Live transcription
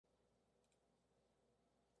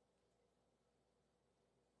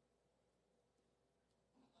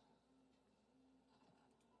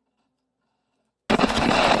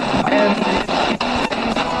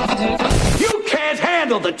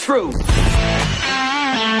handle the truth.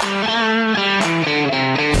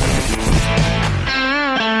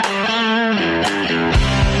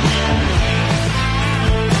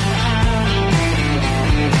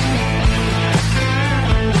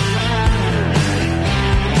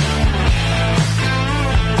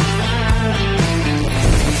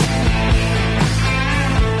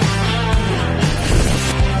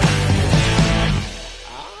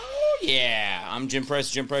 I'm Jim Price,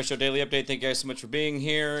 Jim Price Show Daily Update. Thank you guys so much for being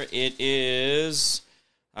here. It is,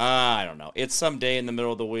 I don't know, it's some day in the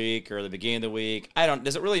middle of the week or the beginning of the week.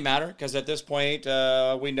 Does it really matter? Because at this point,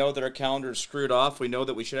 we know that our calendar is screwed off. We know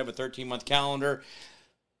that we should have a 13-month calendar.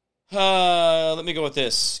 Let me go with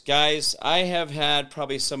this. Guys, I have had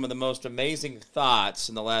probably some of the most amazing thoughts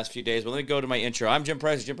in the last few days. But let me go to my intro. I'm Jim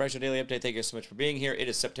Price, Jim Price Show Daily Update. Thank you so much for being here. It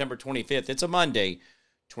is September 25th. It's a Monday,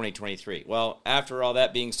 2023. Well, after all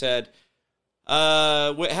that being said, we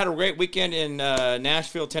had a great weekend in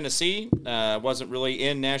Nashville, Tennessee. Wasn't really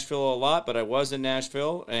in Nashville a lot, but I was in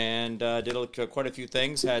Nashville and did quite a few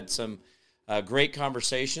things. Had some great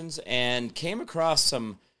conversations and came across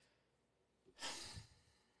some.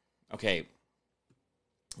 Okay,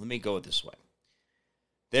 let me go this way.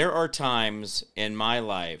 There are times in my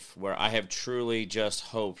life where I have truly just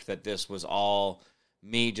hoped that this was all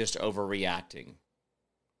me just overreacting.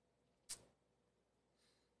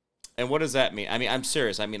 And what does that mean? I mean, I'm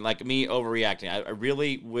serious. I mean, like me overreacting. I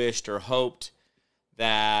really wished or hoped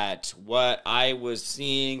that what I was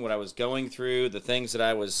seeing, what I was going through, the things that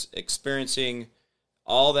I was experiencing,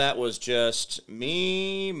 all that was just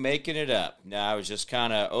me making it up. Now, I was just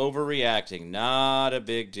kind of overreacting. Not a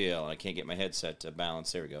big deal. I can't get my headset to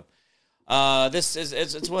balance. There we go.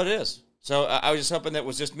 It's what it is. So I was just hoping that it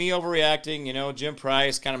was just me overreacting, you know, Jim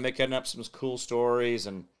Price kind of making up some cool stories,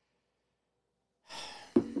 and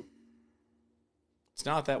it's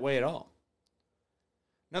not that way at all.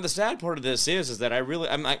 Now, the sad part of this is that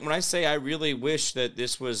when I say I really wish that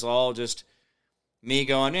this was all just me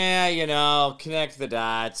going, yeah, you know, connect the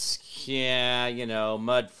dots, yeah, you know,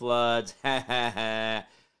 mud floods, ha ha ha,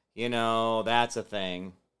 you know, that's a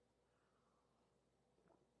thing.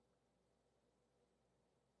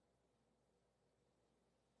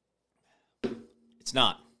 It's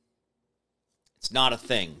not. It's not a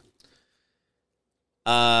thing.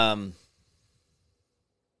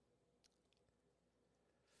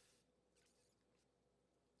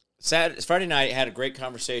 Friday night, I had a great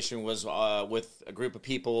conversation, was with a group of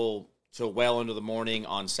people till well into the morning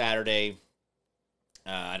on Saturday.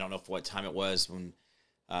 I don't know what time it was when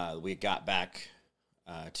we got back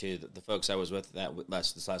to the folks I was with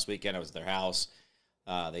this last weekend. I was at their house.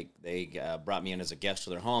 They brought me in as a guest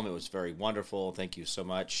to their home. It was very wonderful. Thank you so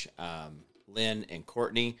much, Lynn and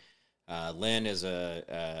Courtney. Lynn is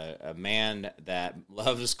a man that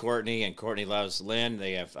loves Courtney, and Courtney loves Lynn.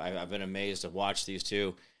 I've been amazed to watch these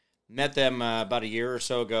two. Met them about a year or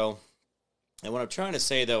so ago. And what I'm trying to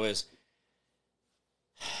say, though, is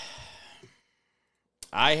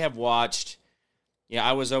I have watched,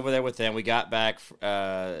 I was over there with them. We got back, like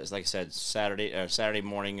I said, Saturday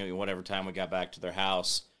morning, whatever time we got back to their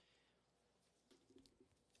house.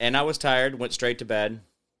 And I was tired, went straight to bed.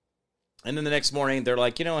 And then the next morning, they're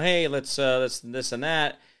like, hey, let's this and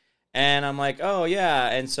that. And I'm like, oh,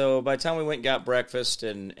 yeah. And so by the time we went and got breakfast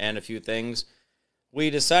and a few things, we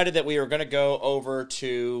decided that we were going to go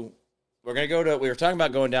we were talking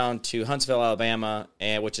about going down to Huntsville, Alabama,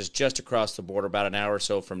 which is just across the border, about an hour or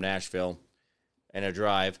so from Nashville, and a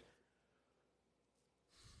drive.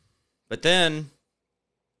 But then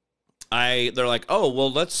they're like, oh, well,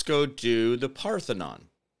 let's go do the Parthenon.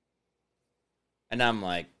 And I'm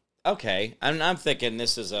like, okay. And I'm thinking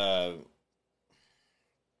this is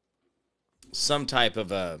some type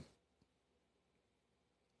of a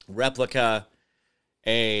replica,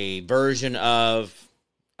 a version of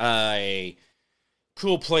a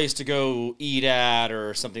cool place to go eat at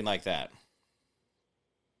or something like that.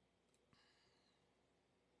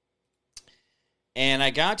 And I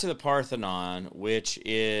got to the Parthenon, which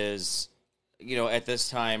is, at this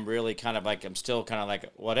time really kind of like, I'm still kind of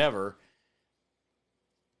like, whatever.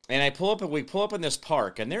 And we pull up in this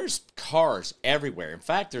park, and there's cars everywhere. In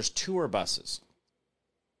fact, there's tour buses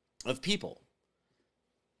of people.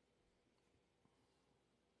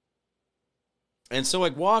 And so I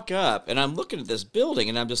walk up, and I'm looking at this building,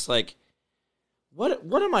 and I'm just like, what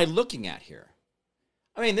am I looking at here?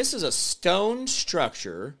 I mean, this is a stone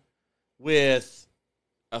structure with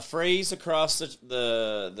a frieze across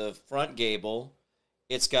the front gable.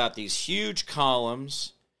 It's got these huge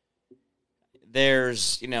columns.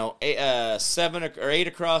 There's, 7 or 8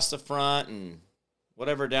 across the front and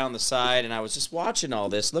whatever down the side. And I was just watching all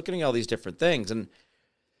this, looking at all these different things. And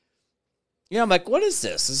I'm like, what is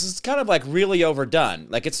this? This is kind of like really overdone.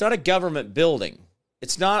 Like, it's not a government building.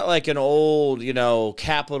 It's not like an old,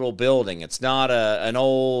 Capitol building. It's not an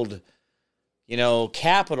old,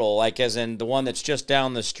 Capitol, like as in the one that's just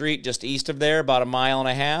down the street, just east of there, about a mile and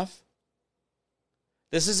a half.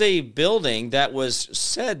 This is a building that was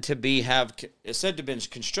said to have been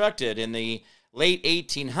constructed in the late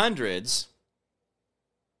 1800s.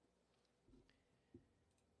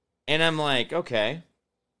 And I'm like, okay,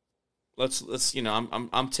 let's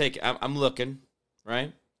I'm looking,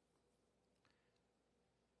 right?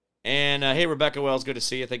 And hey, Rebecca Wells, good to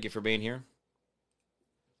see you. Thank you for being here.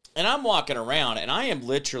 And I'm walking around, and I am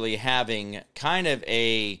literally having kind of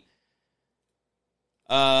a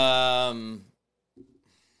I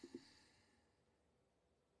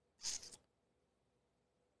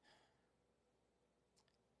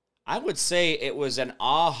would say it was an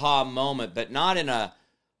aha moment, but not in a,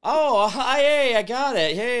 oh, hey, I got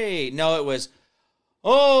it. Hey. No, it was,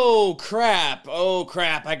 oh, crap. Oh,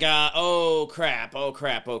 crap. Oh, crap. Oh,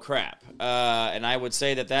 crap. Oh, crap. And I would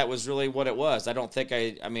say that was really what it was. I don't think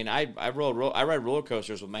I ride roller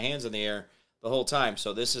coasters with my hands in the air the whole time.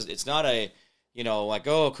 So it's not a, like,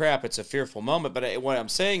 oh, crap, it's a fearful moment. But what I'm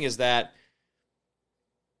saying is that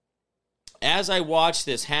as I watched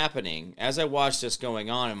this happening, as I watched this going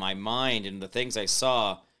on in my mind and the things I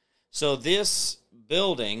saw, so this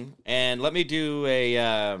building, and let me do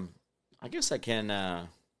I guess I'll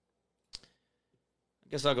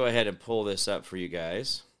go ahead and pull this up for you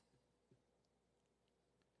guys.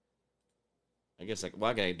 I could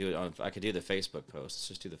do it I could do the Facebook post. Let's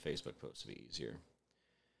just do the Facebook post to be easier.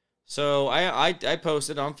 So I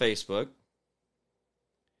posted on Facebook,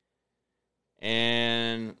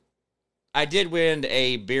 and I did win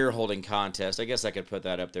a beer holding contest. I guess I could put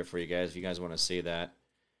that up there for you guys if you guys want to see that.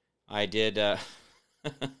 I did.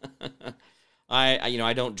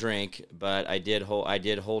 I don't drink, but I did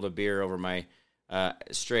hold a beer over my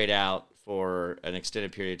straight out for an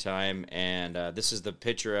extended period of time, and this is the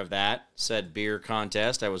picture of that said beer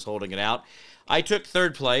contest. I was holding it out. I took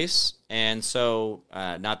third place, and so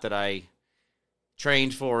not that I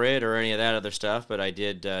trained for it or any of that other stuff, but I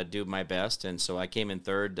did do my best, and so I came in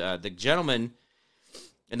third. The gentleman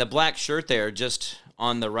in the black shirt there, just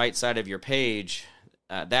on the right side of your page,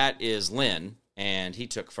 that is Lynn, and he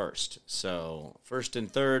took first. So first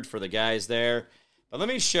and third for the guys there. But let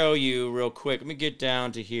me show you real quick. Let me get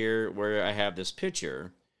down to here where I have this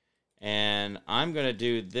picture, and I'm going to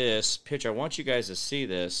do this picture. I want you guys to see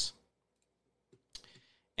this,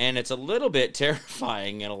 and it's a little bit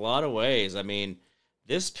terrifying in a lot of ways. I mean,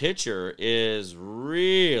 this picture is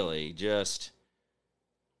really just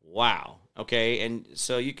wow. Okay, and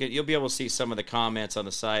so you'll be able to see some of the comments on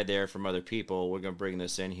the side there from other people. We're going to bring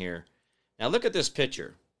this in here. Now look at this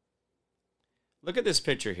picture. Look at this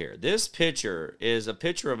picture here. This picture is a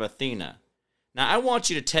picture of Athena. Now I want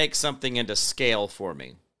you to take something into scale for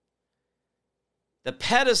me. The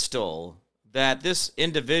pedestal that this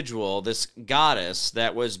individual, this goddess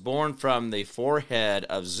that was born from the forehead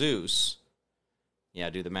of Zeus, yeah,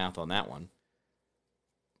 do the math on that one,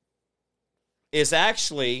 is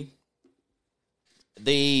actually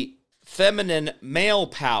the feminine male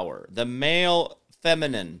power, the male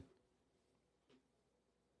feminine.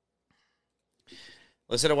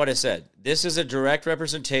 Listen to what I said. This is a direct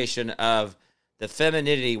representation of the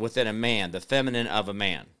femininity within a man, the feminine of a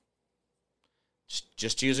man.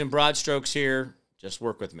 Just using broad strokes here, just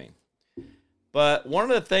work with me. But one of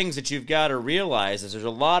the things that you've got to realize is there's a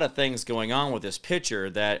lot of things going on with this picture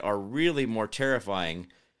that are really more terrifying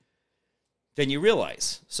than you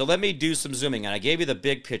realize. So let me do some zooming, and I gave you the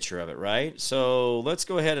big picture of it, right? So let's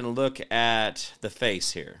go ahead and look at the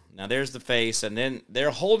face here. Now there's the face, and then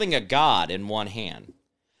they're holding a god in one hand.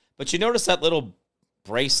 But you notice that little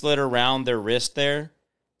bracelet around their wrist there?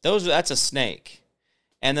 That's a snake.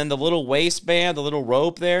 And then the little waistband, the little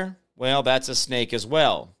rope there, well, that's a snake as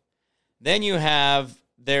well. Then you have,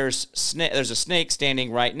 there's a snake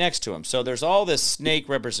standing right next to him. So there's all this snake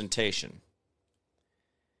representation.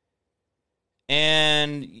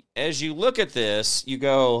 And as you look at this, you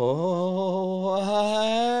go, oh,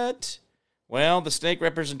 what? Well, the snake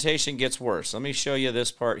representation gets worse. Let me show you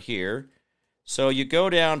this part here. So you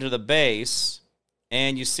go down to the base,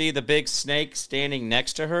 and you see the big snake standing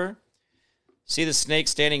next to her. See the snake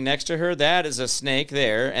standing next to her? That is a snake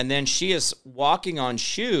there. And then she is walking on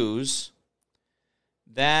shoes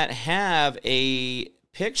that have a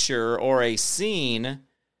picture or a scene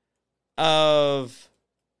of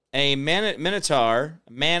a minotaur.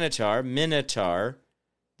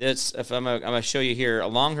 That's, if I'm going to show you here,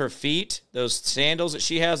 along her feet, those sandals that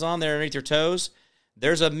she has on there underneath her toes,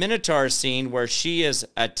 there's a Minotaur scene where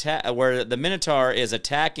where the Minotaur is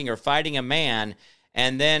attacking or fighting a man,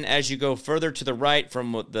 and then as you go further to the right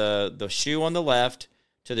from the shoe on the left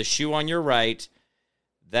to the shoe on your right,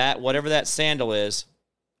 that whatever that sandal is,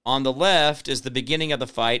 on the left is the beginning of the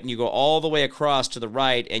fight, and you go all the way across to the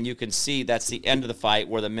right, and you can see that's the end of the fight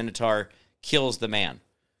where the Minotaur kills the man.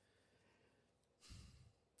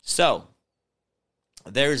 So,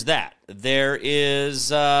 there's that. There is,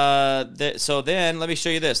 so then let me show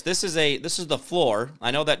you this. This is the floor. I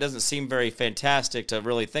know that doesn't seem very fantastic to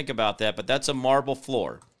really think about that, but that's a marble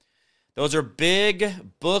floor. Those are big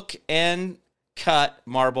bookend cut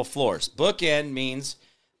marble floors. Bookend means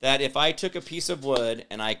that if I took a piece of wood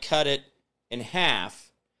and I cut it in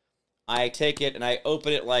half, I take it and I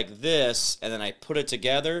open it like this, and then I put it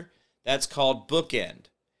together, that's called bookend.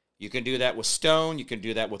 You can do that with stone, you can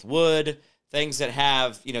do that with wood, things that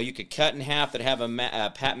have, you could cut in half that have a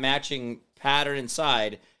matching pattern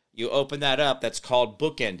inside. You open that up, that's called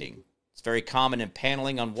bookending. It's very common in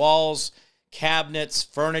paneling on walls, cabinets,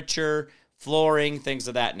 furniture, flooring, things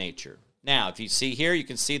of that nature. Now, if you see here, you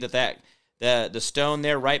can see that the stone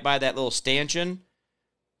there right by that little stanchion,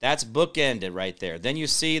 that's bookended right there. Then you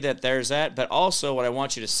see that there's that, but also what I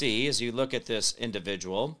want you to see as you look at this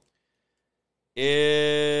individual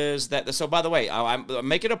is that, so by the way, I'm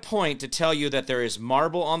making a point to tell you that there is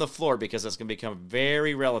marble on the floor because it's going to become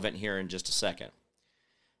very relevant here in just a second.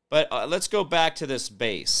 But let's go back to this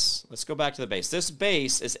base. Let's go back to the base. This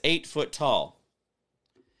base is 8 foot tall.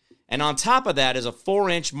 And on top of that is a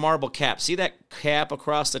 4-inch marble cap. See that cap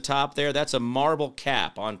across the top there? That's a marble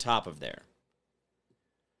cap on top of there.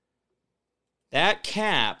 That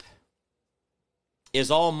cap is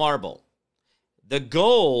all marble. The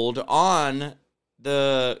gold on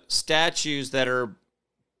the statues that are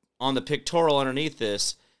on the pictorial underneath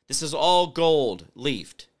this is all gold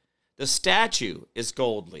leafed. The statue is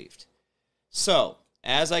gold leafed. So,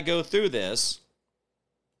 as I go through this,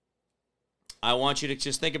 I want you to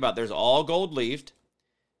just think about there's all gold leafed.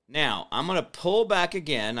 Now, I'm going to pull back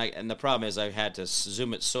again, and the problem is I've had to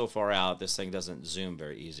zoom it so far out, this thing doesn't zoom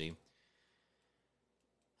very easy.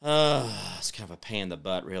 It's kind of a pain in the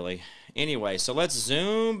butt, really. Anyway, so let's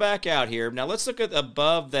zoom back out here. Now, let's look at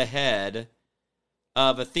above the head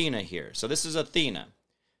of Athena here. So this is Athena.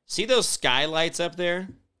 See those skylights up there?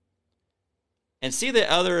 And see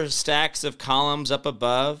the other stacks of columns up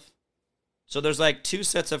above? So there's like 2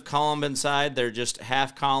 sets of column inside. They're just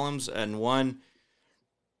half columns, and one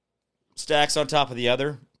stacks on top of the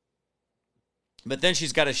other. But then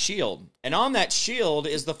she's got a shield. And on that shield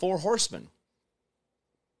is the 4 horsemen,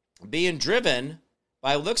 being driven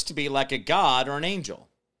by what looks to be like a god or an angel.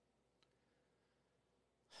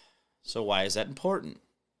 So why is that important?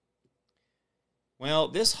 Well,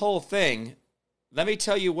 this whole thing, let me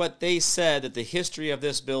tell you what they said that the history of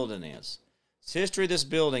this building is. The history of this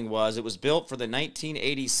building was it was built for the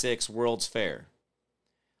 1986 World's Fair.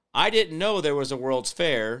 I didn't know there was a World's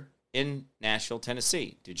Fair in Nashville,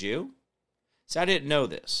 Tennessee. Did you? See, I didn't know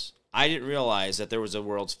this. I didn't realize that there was a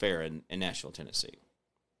World's Fair in Nashville, Tennessee.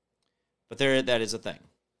 But that is a thing.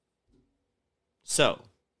 So,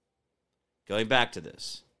 going back to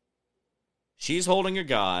this. She's holding a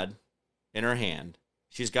god in her hand.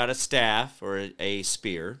 She's got a staff or a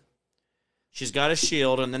spear. She's got a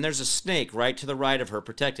shield, and then there's a snake right to the right of her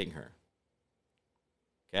protecting her.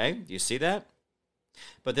 Okay, do you see that?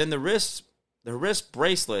 But then the wrist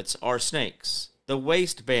bracelets are snakes. The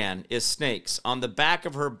waistband is snakes. On the back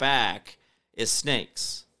of her back is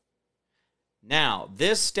snakes. Now,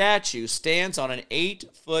 this statue stands on an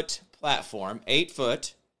 8-foot platform,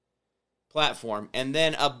 8-foot platform, and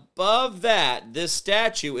then above that, this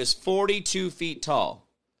statue is 42 feet tall.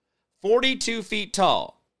 42 feet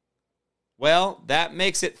tall. Well, that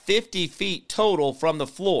makes it 50 feet total from the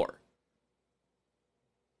floor.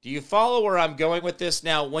 Do you follow where I'm going with this?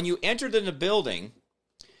 Now, when you entered in the building,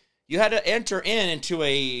 you had to enter into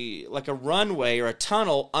a runway or a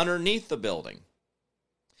tunnel underneath the building.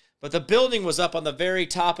 But the building was up on the very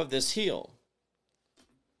top of this hill.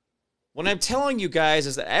 What I'm telling you guys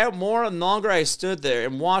is that more and longer I stood there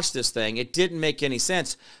and watched this thing, it didn't make any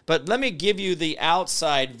sense. But let me give you the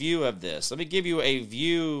outside view of this. Let me give you a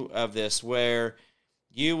view of this where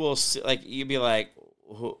you will see, you'll be like,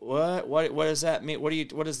 what does that mean?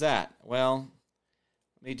 What is that? Well,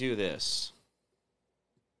 let me do this.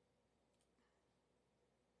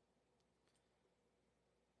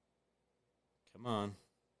 Come on.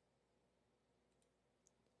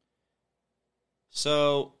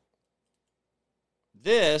 So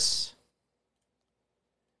This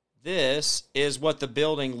is what the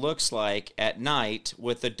building looks like at night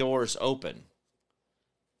with the doors open.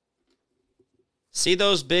 See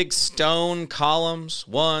those big stone columns?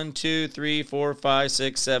 1, 2, 3, 4, 5,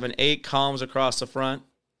 6, 7, 8 columns across the front.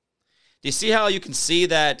 Do you see how you can see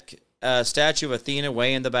that statue of Athena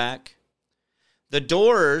way in the back? The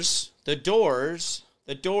doors in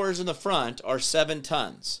the front are 7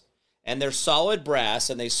 tons. And they're solid brass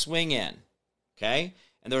and they swing in. Okay?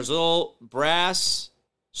 And there's little brass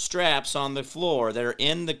straps on the floor that are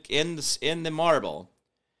in the marble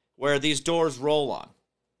where these doors roll on.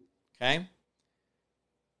 Okay?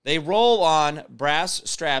 They roll on brass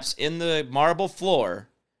straps in the marble floor,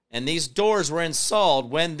 and these doors were installed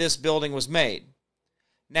when this building was made.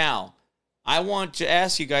 Now, I want to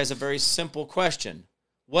ask you guys a very simple question.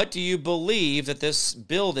 What do you believe that this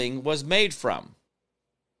building was made from?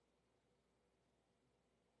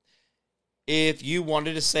 If you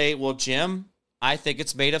wanted to say, well, Jim, I think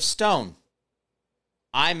it's made of stone.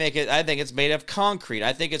 I think it's made of concrete.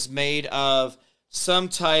 I think it's made of some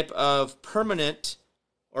type of permanent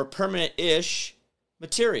or permanent-ish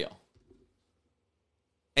material.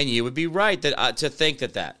 And you would be right that to think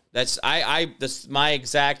that. That's my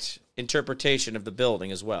exact interpretation of the building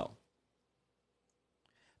as well.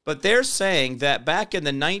 But they're saying that back in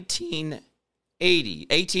the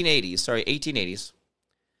 1880s,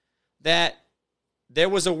 that there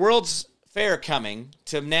was a World's Fair coming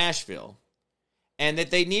to Nashville, and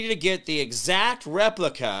that they needed to get the exact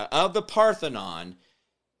replica of the Parthenon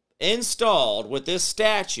installed with this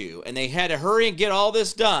statue, and they had to hurry and get all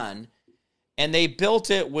this done, and they built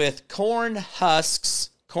it with corn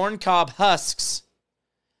cob husks,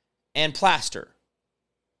 and plaster.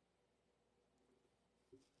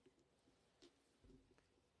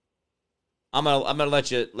 I'm gonna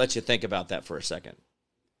let you think about that for a second.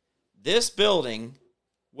 This building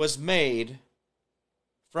was made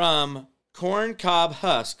from corn cob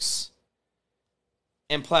husks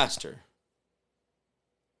and plaster.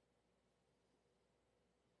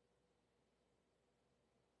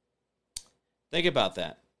 Think about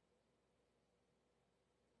that.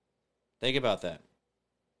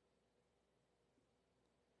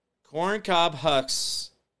 Corn cob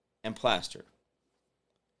husks and plaster.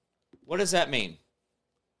 What does that mean?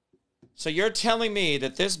 So you're telling me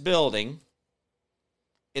that this building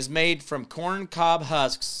is made from corn cob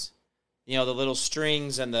husks, the little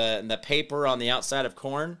strings and the paper on the outside of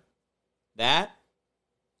corn? That?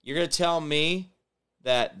 You're going to tell me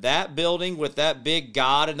that building with that big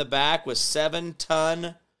god in the back with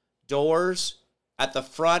 7-ton doors at the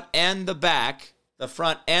front and the back of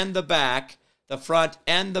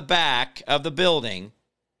the building,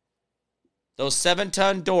 those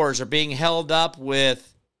 7-ton doors are being held up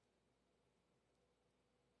with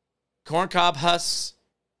corncob husks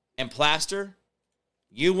and plaster?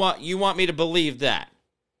 You want me to believe that?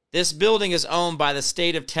 This building is owned by the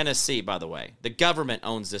state of Tennessee, by the way. The government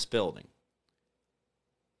owns this building.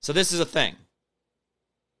 So this is a thing.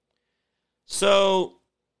 So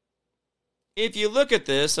if you look at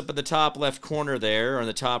this up in the top left corner there, or in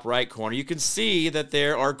the top right corner, you can see that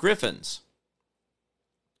there are griffins.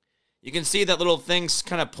 You can see that little things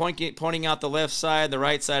kind of pointing out the left side, the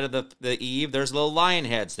right side of the eave. There's little lion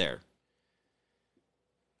heads there.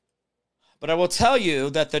 But I will tell you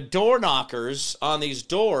that the door knockers on these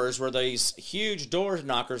doors were these huge door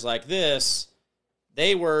knockers like this.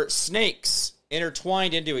 They were snakes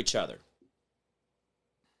intertwined into each other.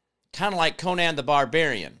 Kind of like Conan the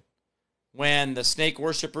Barbarian. When the snake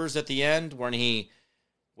worshippers at the end,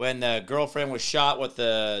 when the girlfriend was shot with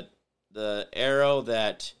the arrow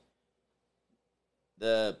that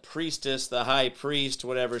the priestess, the high priest,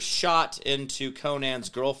 whatever, shot into Conan's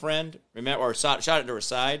girlfriend, remember, or shot into her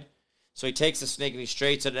side. So he takes the snake and he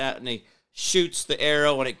straightens it out and he shoots the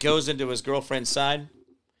arrow and it goes into his girlfriend's side.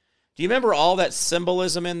 Do you remember all that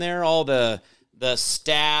symbolism in there? All the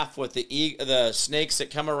staff with the snakes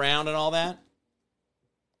that come around and all that?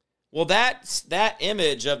 Well, that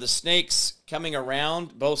image of the snakes coming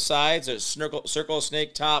around both sides, a circle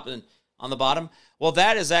snake top and on the bottom, well,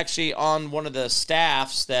 that is actually on one of the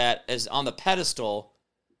staffs that is on the pedestal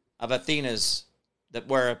of Athena's,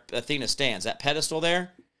 where Athena stands. That pedestal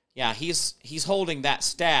there, yeah, he's holding that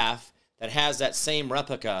staff that has that same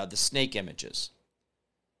replica, the snake images.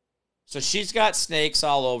 So she's got snakes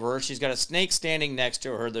all over her. She's got a snake standing next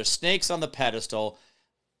to her. There's snakes on the pedestal.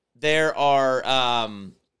 There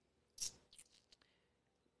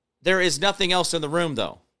is nothing else in the room,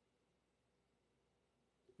 though.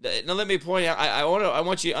 Now, let me point out, I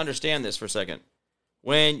want you to understand this for a second.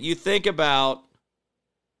 When you think about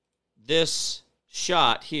this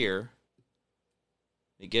shot here,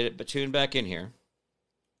 let me get it tuned back in here.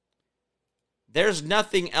 There's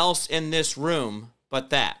nothing else in this room but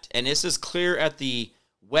that. And this is clear at the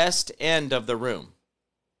west end of the room.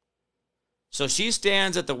 So she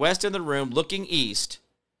stands at the west end of the room looking east,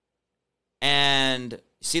 and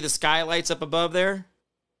see the skylights up above there?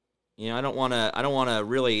 You know, I don't want to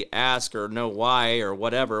really ask or know why or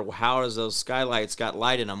whatever. How does those skylights got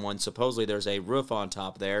light in them when supposedly there's a roof on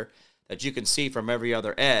top there that you can see from every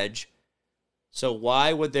other edge? So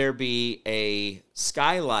why would there be a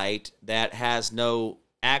skylight that has no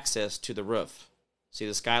access to the roof? See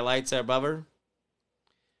the skylights above her?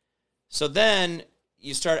 So then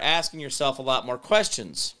you start asking yourself a lot more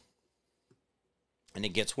questions, and it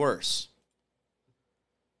gets worse.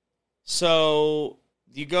 So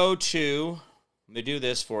you go to, let me do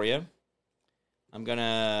this for you. I'm going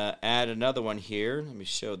to add another one here. Let me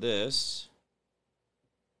show this.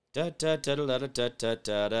 This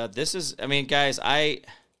is, I mean, guys, I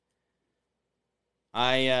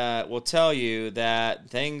will tell you that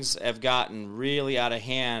things have gotten really out of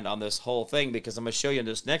hand on this whole thing, because I'm going to show you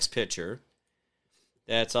this next picture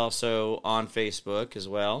that's also on Facebook as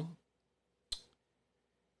well.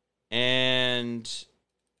 And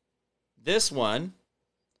this one,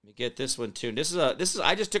 let me get this one too. This is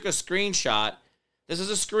I just took a screenshot. This is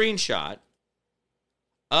a screenshot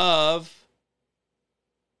of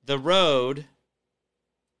the road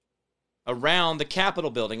around the Capitol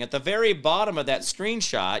building. At the very bottom of that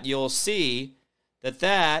screenshot, you'll see that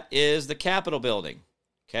that is the Capitol building.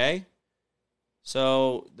 Okay?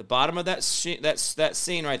 So the bottom of that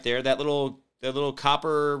scene right there, that little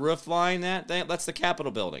copper roof line, that's the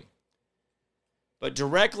Capitol building. But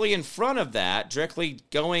directly in front of that, directly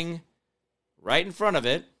going right in front of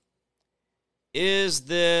it, is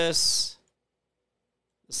this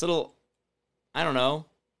little, I don't know,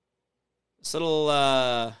 this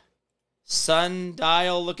little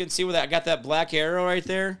sundial looking. See where that, I got that black arrow right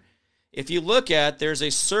there? If you look at, there's a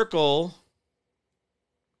circle.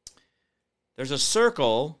 There's a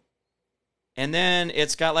circle, and then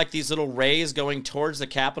it's got like these little rays going towards the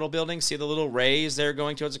Capitol building. See the little rays there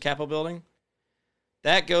going towards the Capitol building?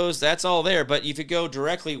 That's all there. But if you go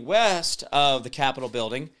directly west of the Capitol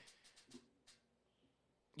building,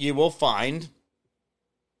 you will find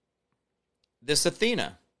this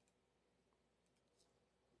Athena.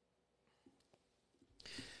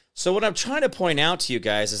 So what I'm trying to point out to you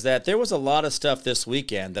guys is that there was a lot of stuff this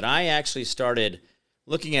weekend that I actually started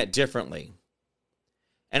looking at differently.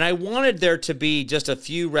 And I wanted there to be just a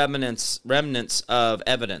few remnants of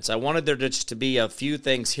evidence. I wanted there just to be a few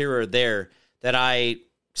things here or there that I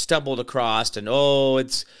stumbled across, and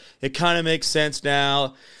it kind of makes sense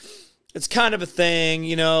now. It's kind of a thing,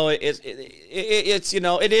 you know. It's you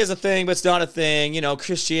know, it is a thing, but it's not a thing. You know,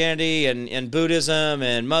 Christianity and Buddhism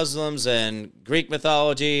and Muslims and Greek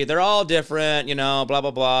mythology, they're all different. You know, blah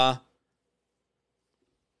blah blah.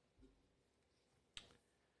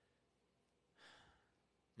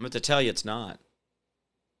 I'm going to tell you it's not.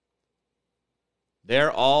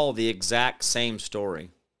 They're all the exact same story.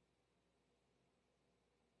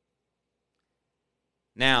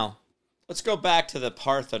 Now, let's go back to the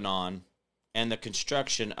Parthenon and the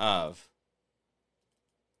construction of.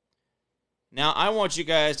 Now, I want you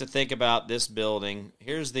guys to think about this building.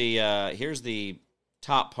 Here's the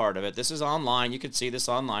top part of it. This is online. You can see this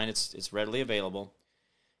online. It's readily available.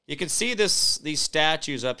 You can see these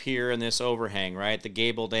statues up here in this overhang, right? The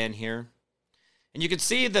gabled end here. And you can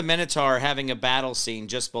see the Minotaur having a battle scene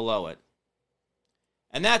just below it.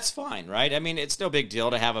 And that's fine, right? I mean, it's no big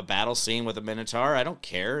deal to have a battle scene with a Minotaur. I don't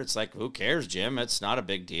care. It's like, who cares, Jim? It's not a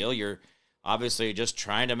big deal. You're obviously just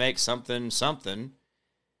trying to make something.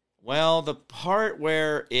 Well, the part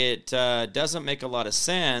where it doesn't make a lot of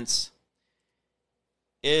sense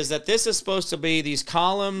is that this is supposed to be these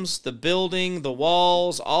columns, the building, the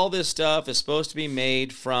walls, all this stuff is supposed to be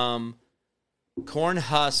made from corn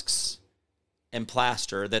husks and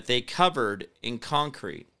plaster that they covered in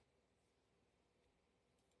concrete.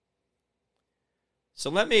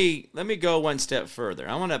 So let me go one step further.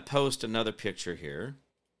 I want to post another picture here.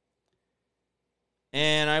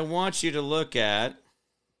 And I want you to look at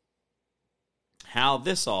how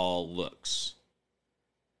this all looks.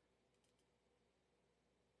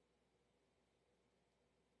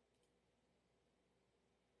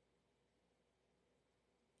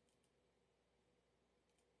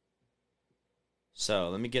 So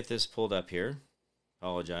let me get this pulled up here.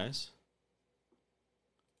 Apologize.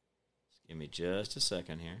 Give me just a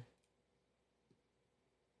second here.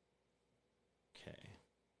 Okay.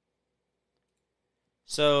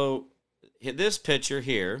 So this picture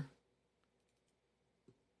here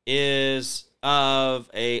is of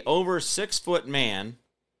a over 6-foot man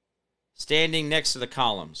standing next to the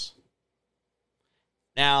columns.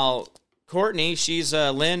 Now, Courtney, she's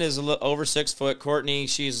Lynn is over 6 foot. Courtney,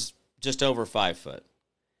 she's just over 5 foot.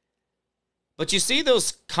 But you see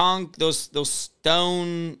those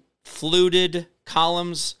stone fluted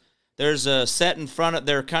columns. There's a set in front of.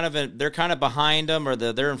 They're kind of behind them, or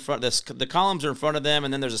they're in front. The columns are in front of them,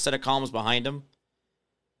 and then there's a set of columns behind them.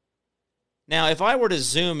 Now, if I were to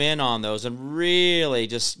zoom in on those and really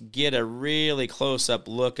just get a really close-up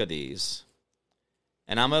look of these,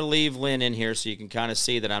 and I'm going to leave Lynn in here so you can kind of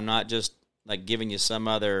see that I'm not just like giving you some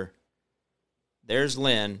other. There's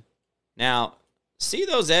Lynn. Now, see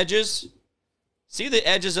those edges? See the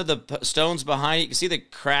edges of the stones behind you? You can see the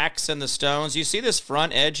cracks in the stones. You see this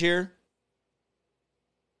front edge here?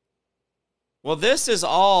 Well, this is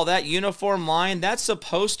all that uniform line. That's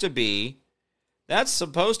supposed to be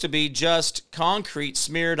just concrete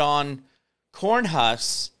smeared on corn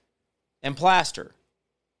husks and plaster.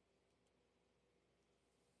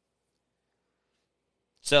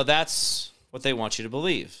 So that's what they want you to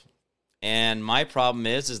believe. And my problem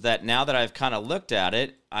is that now that I've kind of looked at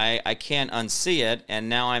it, I can't unsee it, and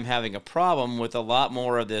now I'm having a problem with a lot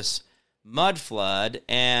more of this mud flood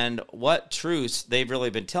and what truths they've really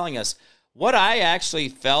been telling us. What I actually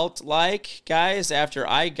felt like, guys, after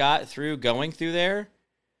I got through going through there,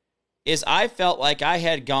 is I felt like I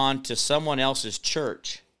had gone to someone else's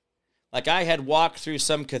church. Like I had walked through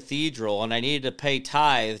some cathedral and I needed to pay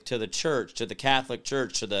tithe to the church, to the Catholic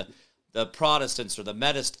Church, to the Protestants or the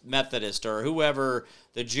Methodist or whoever,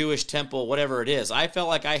 the Jewish temple, whatever it is. I felt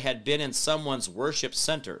like I had been in someone's worship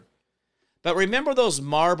center. But remember those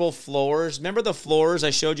marble floors? Remember the floors? I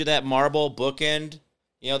showed you that marble bookend,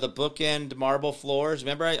 the bookend marble floors.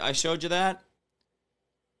 Remember I showed you that?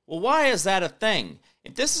 Well, why is that a thing?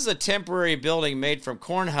 If this is a temporary building made from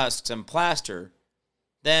corn husks and plaster,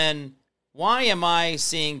 then why am I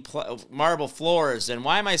seeing marble floors? And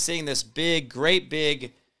why am I seeing this great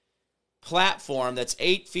big platform that's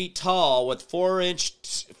 8 feet tall with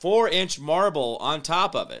 4-inch marble on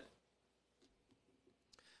top of it?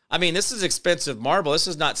 I mean, this is expensive marble. This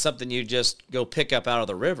is not something you just go pick up out of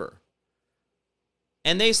the river.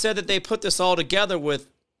 And they said that they put this all together with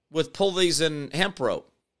pulleys and hemp rope.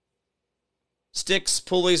 Sticks,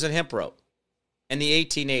 pulleys, and hemp rope in the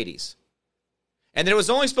 1880s. And it was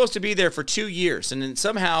only supposed to be there for 2 years, and then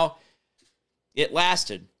somehow it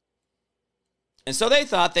lasted. And so they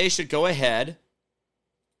thought they should go ahead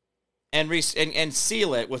and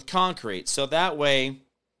seal it with concrete, so that way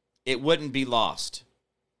it wouldn't be lost.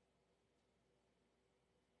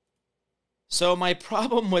 So my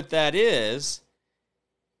problem with that is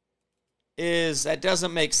that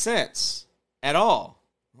doesn't make sense at all.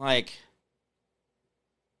 Like,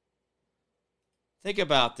 think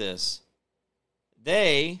about this.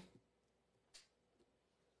 They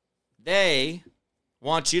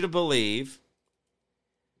want you to believe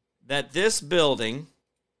that this building,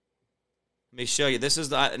 let me show you.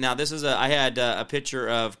 I had a picture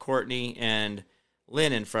of Courtney and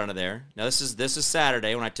Lynn in front of there. Now this is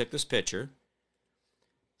Saturday when I took this picture.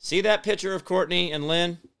 See that picture of Courtney and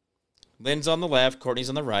Lynn? Lynn's on the left, Courtney's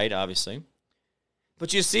on the right, obviously.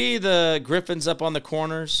 But you see the griffins up on the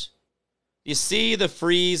corners? You see the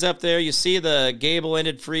frieze up there. You see the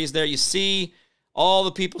gable-ended frieze there. You see all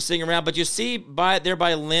the people sitting around. But you see by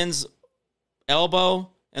Lynn's elbow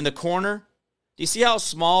in the corner? Do you see how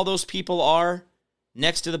small those people are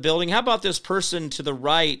next to the building? How about this person to the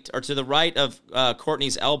right of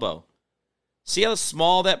Courtney's elbow? See how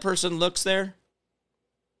small that person looks there?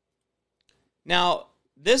 Now,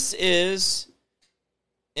 this is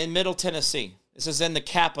in Middle Tennessee. This is in the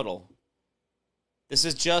Capitol. This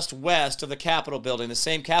is just west of the Capitol building, the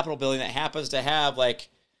same Capitol building that happens to have like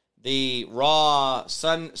the raw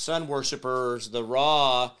sun worshipers, the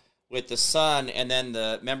raw with the sun, and then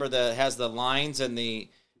has the lines and the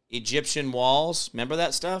Egyptian walls. Remember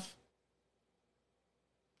that stuff?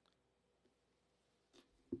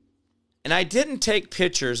 And I didn't take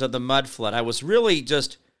pictures of the mud flood. I was really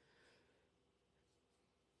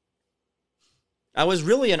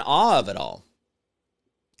in awe of it all.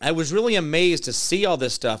 I was really amazed to see all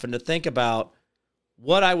this stuff and to think about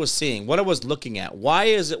what I was seeing, what I was looking at. Why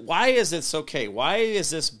is this okay? Why is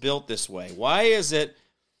this built this way? Why is it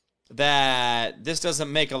that this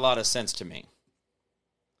doesn't make a lot of sense to me?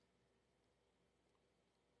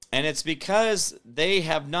 And it's because they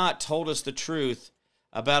have not told us the truth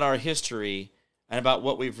about our history and about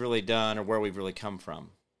what we've really done or where we've really come from.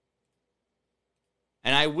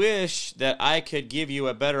 And I wish that I could give you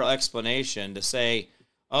a better explanation to say,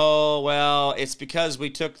 oh, well, it's because we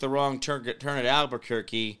took the wrong turn at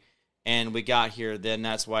Albuquerque and we got here, then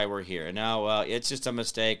that's why we're here. No, it's just a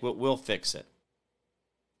mistake. We'll fix it.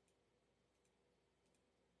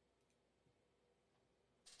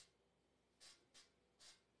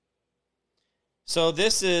 So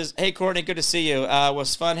this is, hey, Courtney, good to see you. It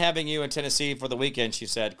was fun having you in Tennessee for the weekend, she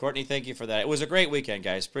said. Courtney, thank you for that. It was a great weekend,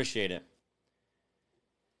 guys. Appreciate it.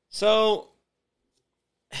 So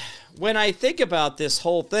when I think about this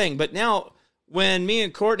whole thing, but now when me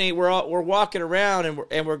and Courtney we're walking around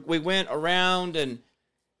and we went around and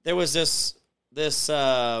there was this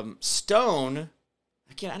stone.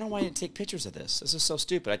 Again, I don't know why I didn't take pictures of this. This is so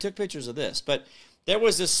stupid. I took pictures of this, but there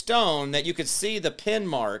was this stone that you could see the pin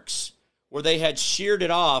marks where they had sheared it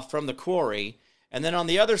off from the quarry. And then on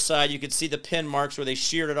the other side, you could see the pin marks where they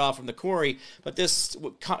sheared it off from the quarry. But this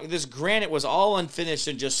granite was all unfinished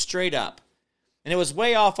and just straight up. And it was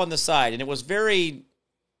way off on the side, and it was very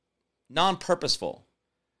non-purposeful.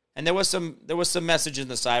 And there was some message in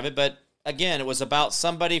the side of it, but again, it was about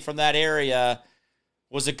somebody from that area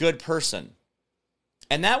was a good person.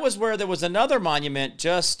 And that was where there was another monument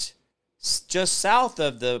just south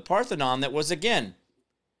of the Parthenon that was, again,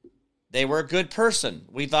 they were a good person.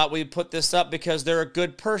 We thought we'd put this up because they're a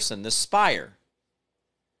good person. The spire.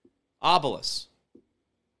 Obelisk.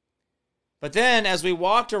 But then as we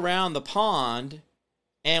walked around the pond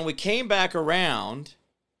and we came back around,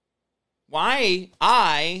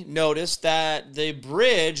 I noticed that the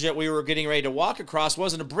bridge that we were getting ready to walk across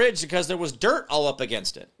wasn't a bridge because there was dirt all up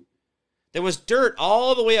against it. There was dirt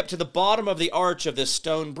all the way up to the bottom of the arch of this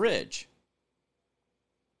stone bridge.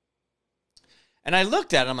 And I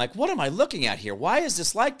looked at it, I'm like, what am I looking at here? Why is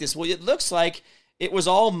this like this? Well, it looks like it was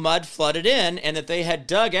all mud flooded in and that they had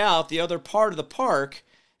dug out the other part of the park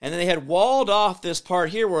and then they had walled off this part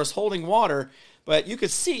here where it was holding water. But you could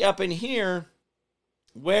see up in here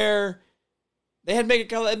where they had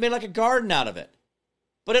made like a garden out of it.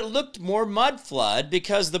 But it looked more mud flood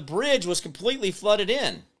because the bridge was completely flooded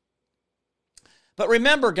in. But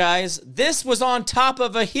remember, guys, this was on top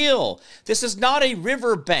of a hill. This is not a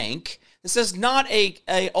river bank. This is not a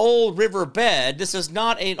old river bed. This is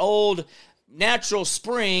not an old natural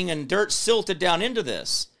spring and dirt silted down into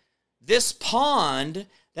this. This pond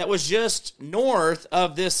that was just north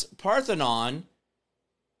of this Parthenon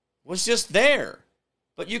was just there.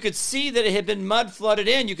 But you could see that it had been mud flooded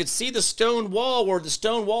in. You could see the stone wall where the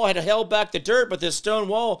stone wall had held back the dirt, but this stone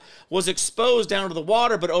wall was exposed down to the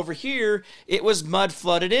water. But over here, it was mud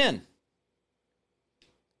flooded in.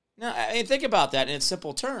 Now, I mean, think about that in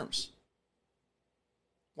simple terms.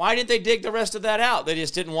 Why didn't they dig the rest of that out? They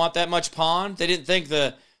just didn't want that much pond? They didn't think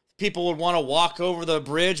the people would want to walk over the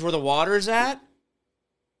bridge where the water's at?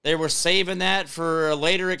 They were saving that for a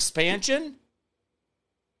later expansion?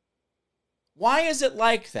 Why is it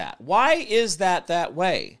like that? Why is that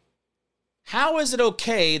way? How is it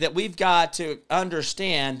okay that we've got to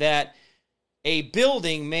understand that a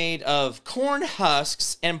building made of corn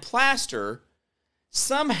husks and plaster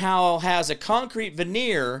somehow has a concrete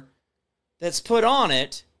veneer that's put on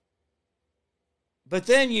it, but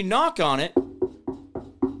then you knock on it,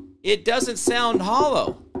 it doesn't sound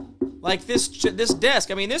hollow. Like this desk.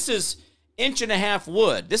 I mean, this is 1.5 inch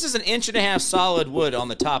wood. This is 1.5 inch solid wood on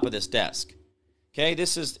the top of this desk. Okay,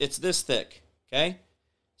 it's this thick. Okay,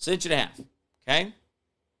 it's 1.5 inches. Okay,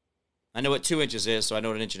 I know what 2 inches is, so I know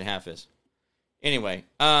what 1.5 inches is. Anyway,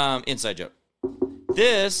 inside joke.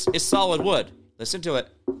 This is solid wood. Listen to it.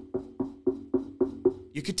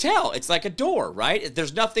 You could tell it's like a door, right?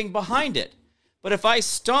 There's nothing behind it. But if I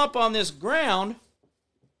stomp on this ground,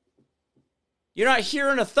 you're not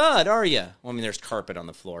hearing a thud, are you? Well, I mean, there's carpet on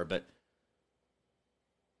the floor, but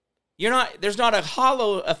there's not a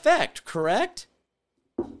hollow effect, correct?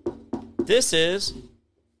 This is.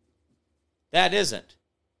 That isn't.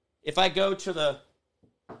 If I go to the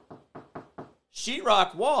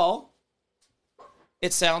sheetrock wall,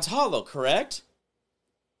 it sounds hollow, correct?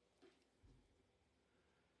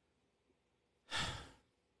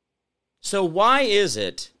 So why is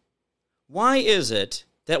it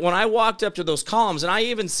that when I walked up to those columns, and I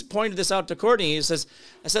even pointed this out to Courtney, I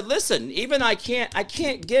said, listen, even I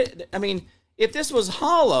can't get, I mean, if this was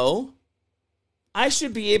hollow, I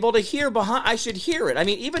should be able to hear I should hear it. I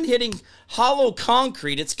mean, even hitting hollow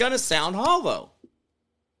concrete, it's going to sound hollow.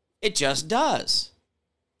 It just does.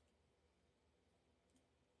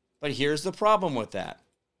 But here's the problem with that.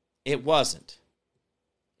 It wasn't.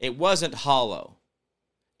 It wasn't hollow.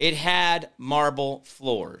 It had marble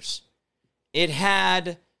floors. It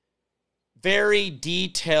had very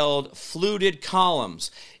detailed fluted columns.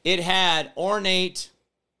 It had ornate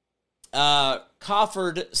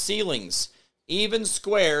coffered ceilings, even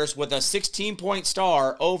squares with a 16-point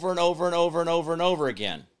star over and over and over and over and over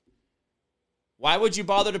again. Why would you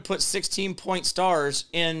bother to put 16-point stars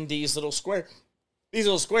in these little squares? These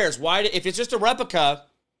little squares. Why, if it's just a replica,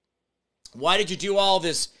 why did you do all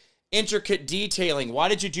this intricate detailing? Why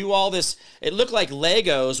did you do all this? It looked like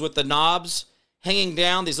Legos with the knobs hanging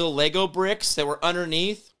down, these little Lego bricks that were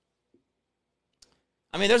underneath.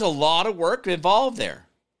 I mean, there's a lot of work involved there.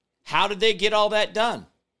 How did they get all that done?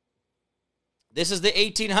 This is the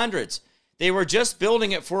 1800s. They were just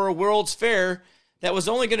building it for a World's Fair that was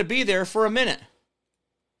only going to be there for a minute.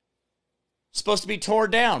 Supposed to be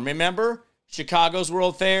torn down. Remember? Chicago's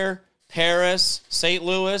World Fair, Paris, St.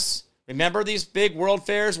 Louis. Remember these big World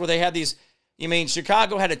Fairs where they had these?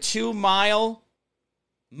 Chicago had a 2-mile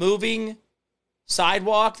moving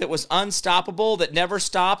sidewalk that was unstoppable, that never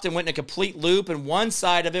stopped and went in a complete loop, and one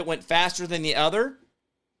side of it went faster than the other.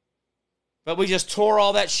 But we just tore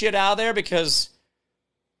all that shit out of there because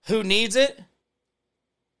who needs it?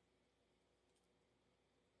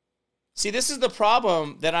 See, this is the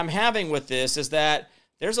problem that I'm having with this, is that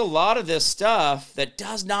there's a lot of this stuff that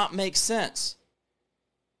does not make sense.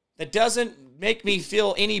 That doesn't make me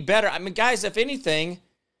feel any better. I mean, guys, if anything,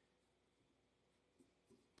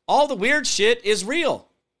 all the weird shit is real.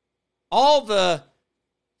 All the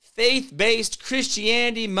faith-based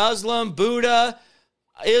Christianity, Muslim, Buddha,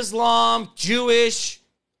 Islam, Jewish,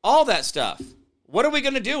 all that stuff. What are we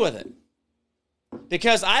going to do with it?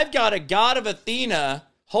 Because I've got a god of Athena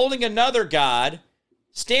holding another god,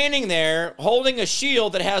 standing there holding a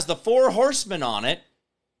shield that has the 4 horsemen on it.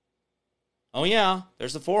 Oh yeah,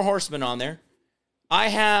 there's the 4 horsemen on there. I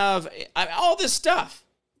have all this stuff.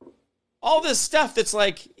 All this stuff that's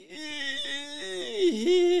like,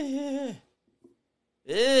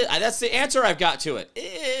 that's the answer I've got to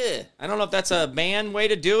it. I don't know if that's a man way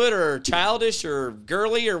to do it or childish or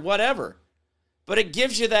girly or whatever. But it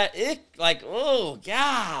gives you that like, oh,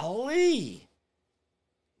 golly.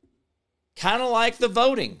 Kind of like the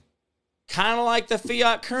voting. Kind of like the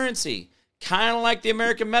fiat currency. Kind of like the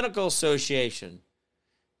American Medical Association.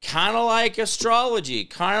 Kind of like astrology.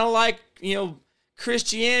 Kind of like,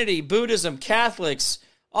 Christianity, Buddhism, Catholics,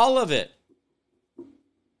 all of it.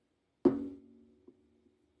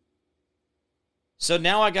 So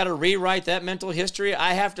now I got to rewrite that mental history.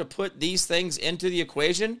 I have to put these things into the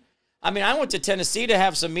equation. I mean, I went to Tennessee to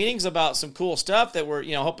have some meetings about some cool stuff that we're,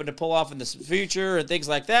 hoping to pull off in the future and things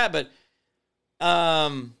like that. But I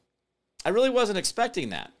really wasn't expecting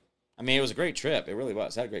that. I mean, it was a great trip. It really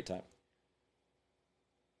was. I had a great time.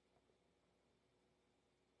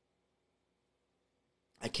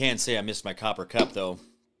 I can say I missed my copper cup, though.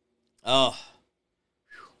 Oh.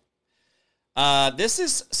 This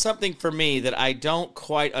is something for me that I don't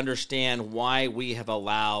quite understand why we have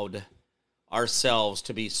allowed ourselves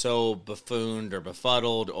to be so buffooned or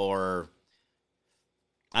befuddled, or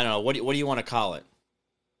I don't know, what do you want to call it?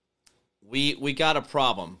 We got a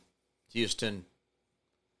problem, Houston.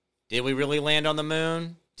 Did we really land on the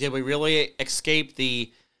moon? Did we really escape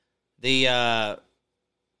the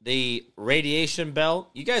radiation belt?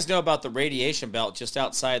 You guys know about the radiation belt just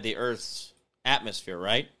outside the Earth's atmosphere,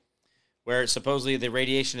 right? Where supposedly the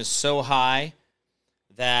radiation is so high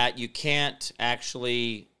that you can't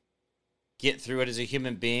actually get through it as a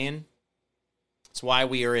human being. That's why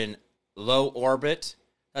we are in low orbit.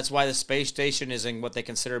 That's why the space station is in what they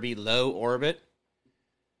consider to be low orbit.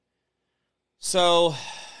 So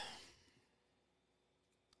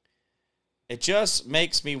it just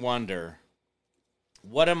makes me wonder,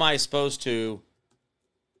 what am I supposed to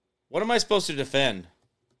defend?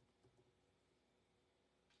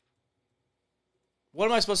 What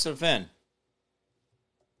am I supposed to defend?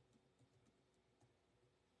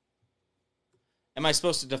 Am I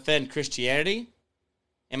supposed to defend Christianity?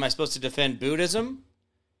 Am I supposed to defend Buddhism?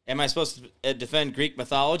 Am I supposed to defend Greek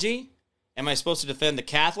mythology? Am I supposed to defend the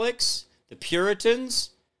Catholics, the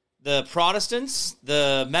Puritans, the Protestants,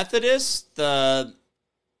 the Methodists, the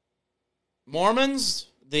Mormons,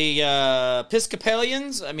 the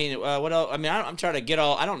Episcopalians? I mean, what else? I mean, I'm trying to get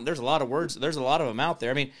all. There's a lot of words. There's a lot of them out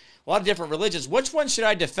there. I mean, a lot of different religions. Which one should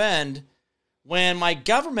I defend when my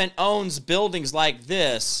government owns buildings like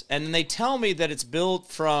this, and then they tell me that it's built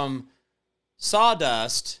from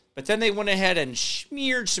sawdust, but then they went ahead and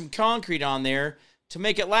smeared some concrete on there to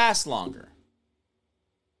make it last longer?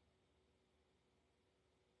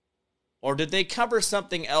 Or did they cover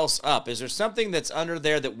something else up? Is there something that's under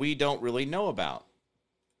there that we don't really know about?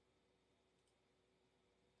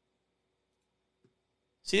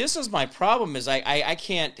 See, this is my problem, is I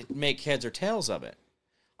can't make heads or tails of it.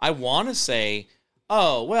 I want to say,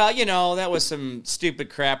 oh, well, that was some stupid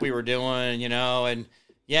crap we were doing, and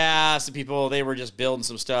yeah, some people, they were just building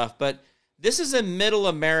some stuff. But this is in middle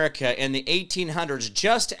America in the 1800s,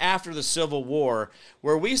 just after the Civil War,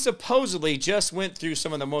 where we supposedly just went through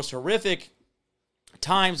some of the most horrific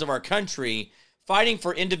times of our country, fighting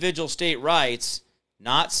for individual state rights.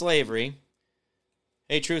 not slavery.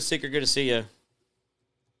 Hey, Truth Seeker, good to see you.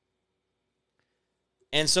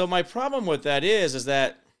 And so my problem with that is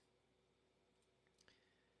that,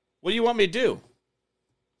 what do you want me to do?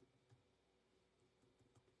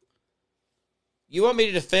 You want me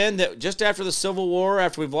to defend that just after the Civil War,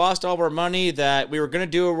 after we've lost all of our money, that we were going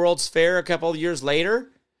to do a World's Fair a couple of years later,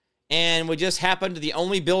 and we just happened to the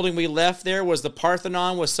only building we left there was the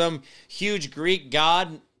Parthenon with some huge Greek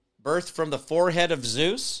god birthed from the forehead of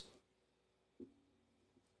Zeus?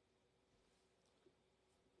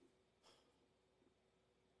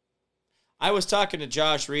 I was talking to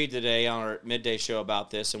Josh Reed today on our midday show about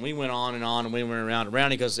this, and we went on and we went around and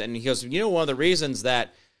around. He goes, you know, one of the reasons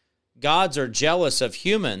that gods are jealous of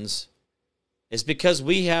humans is because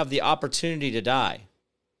we have the opportunity to die.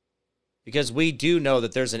 Because we do know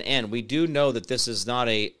that there's an end. We do know that this is not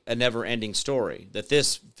a never-ending story, that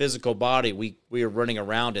this physical body we are running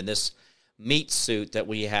around in, this meat suit that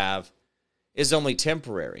we have, is only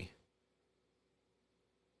temporary.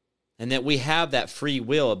 And that we have that free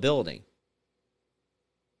will ability.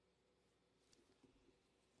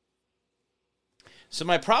 So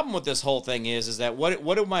my problem with this whole thing is that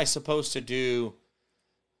what am I supposed to do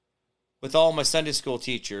with all my Sunday school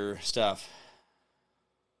teacher stuff?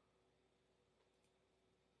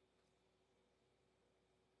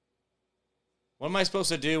 What am I supposed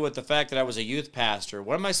to do with the fact that I was a youth pastor?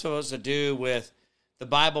 What am I supposed to do with the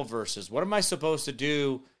Bible verses? What am I supposed to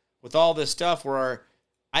do with all this stuff where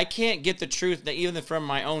I can't get the truth even from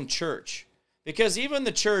my own church? Because even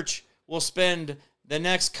the church will spend the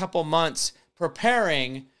next couple months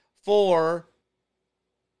preparing for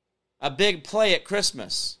a big play at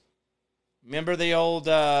Christmas. Remember the old,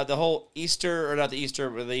 the whole Easter, or not the Easter,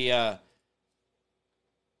 but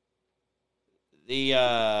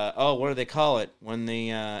what do they call it when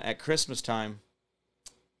at Christmas time?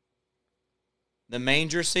 The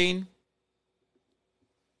manger scene.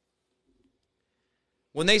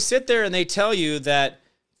 When they sit there and they tell you that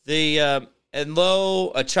and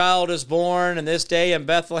lo, a child is born in this day in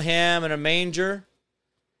Bethlehem in a manger,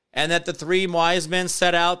 and that the 3 wise men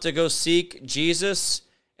set out to go seek Jesus,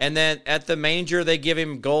 and then at the manger they give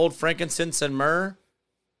him gold, frankincense, and myrrh.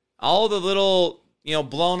 All the little,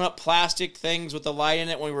 blown up plastic things with the light in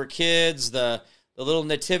it when we were kids, the little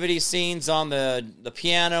nativity scenes on the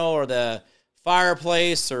piano or the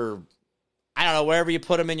fireplace, or I don't know, wherever you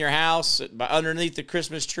put them in your house, underneath the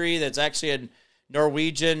Christmas tree that's actually a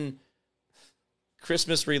Norwegian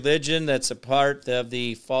Christmas religion that's a part of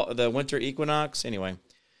the winter equinox. Anyway,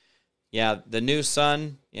 yeah, the new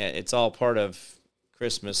sun, yeah, it's all part of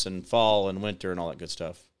Christmas and fall and winter and all that good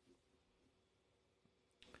stuff.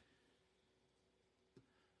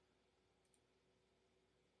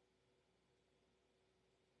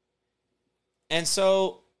 And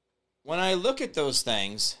so when I look at those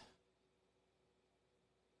things,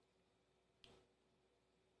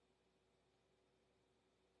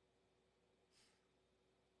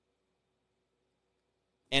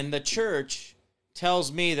 and the church tells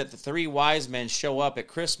me that the 3 wise men show up at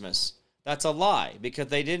Christmas, that's a lie, because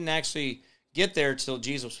they didn't actually get there till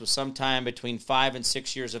Jesus was sometime between 5 and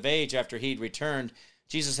 6 years of age after he'd returned.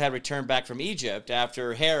 Jesus had returned back from Egypt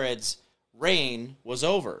after Herod's reign was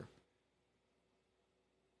over.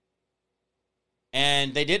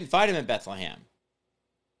 And they didn't find him in Bethlehem.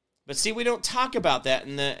 But see, we don't talk about that,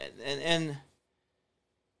 and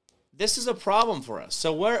this is a problem for us.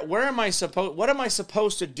 So what am I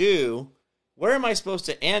supposed to do? Where am I supposed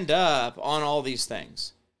to end up on all these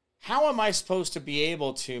things? How am I supposed to be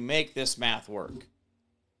able to make this math work?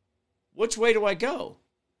 Which way do I go?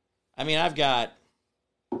 I mean, I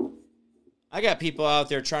got people out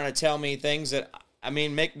there trying to tell me things that,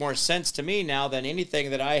 make more sense to me now than anything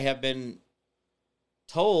that I have been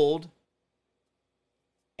told,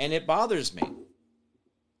 and it bothers me.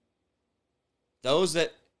 Those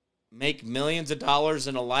that make millions of dollars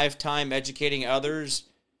in a lifetime educating others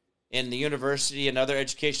in the university and other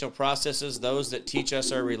educational processes, those that teach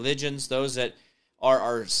us our religions, those that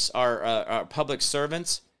are our public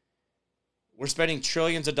servants. We're spending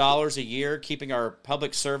trillions of dollars a year keeping our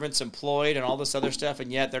public servants employed and all this other stuff,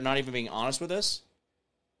 and yet they're not even being honest with us.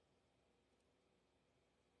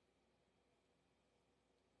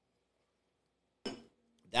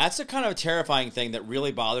 That's the kind of terrifying thing that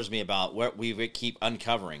really bothers me about what we keep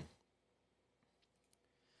uncovering.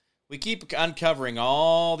 We keep uncovering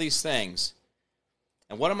all these things.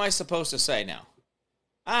 And what am I supposed to say now?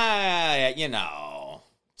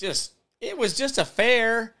 It was just a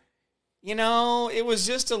fair, it was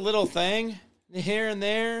just a little thing here and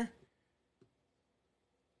there.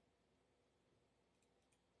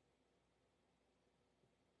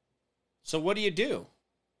 So what do you do?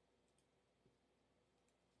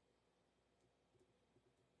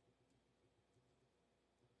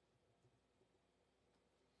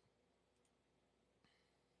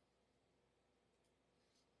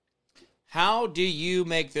 How do you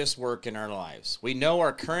make this work in our lives? We know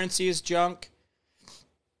our currency is junk.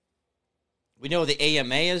 We know the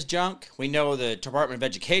AMA is junk. We know the Department of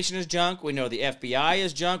Education is junk. We know the FBI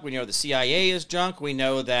is junk. We know the CIA is junk. We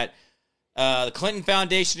know that the Clinton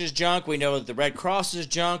Foundation is junk. We know that the Red Cross is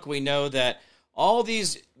junk. We know that all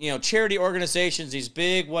these, charity organizations, these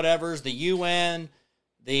big whatevers, the UN,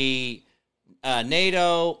 the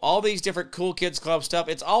NATO, all these different cool kids club stuff,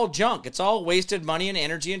 it's all junk. It's all wasted money and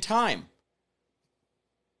energy and time.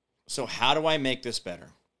 So how do I make this better?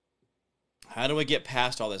 How do I get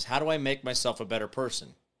past all this? How do I make myself a better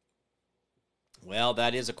person? Well,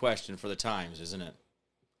 that is a question for the times, isn't it?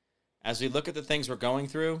 As we look at the things we're going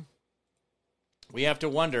through, we have to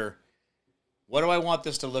wonder, what do I want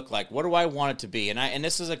this to look like? What do I want it to be? And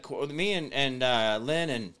this is me and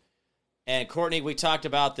Lynn and Courtney, we talked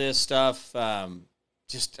about this stuff.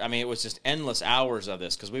 It was just endless hours of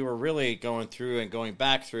this because we were really going through and going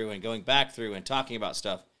back through and talking about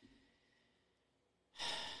stuff.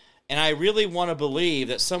 And I really want to believe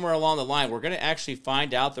that somewhere along the line, we're going to actually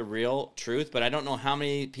find out the real truth, but I don't know how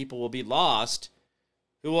many people will be lost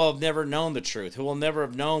who will have never known the truth, who will never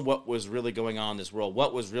have known what was really going on in this world,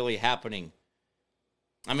 what was really happening.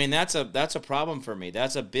 I mean, that's a problem for me.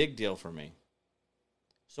 That's a big deal for me.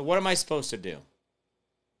 So what am I supposed to do?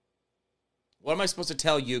 What am I supposed to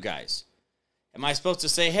tell you guys? Am I supposed to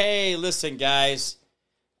say, hey, listen, guys,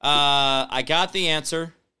 I got the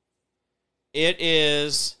answer. It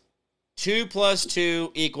is 2 +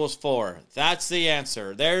 2 = 4. That's the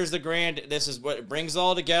answer. There's the grand. This is what brings it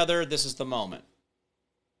all together. This is the moment.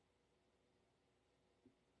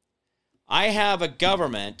 I have a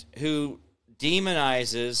government who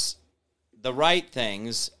demonizes the right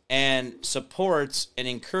things and supports and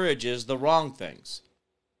encourages the wrong things.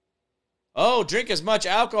 Oh, drink as much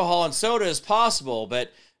alcohol and soda as possible,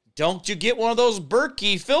 but don't you get one of those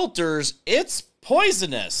Berkey filters? It's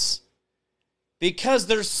poisonous. Because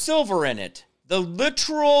there's silver in it. The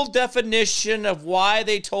literal definition of why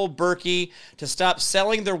they told Berkey to stop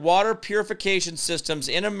selling their water purification systems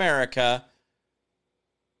in America,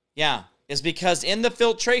 is because in the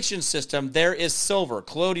filtration system, there is silver.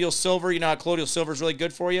 Colloidal silver, you know how colloidal silver is really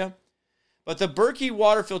good for you? But the Berkey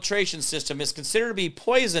water filtration system is considered to be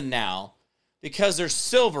poison now because there's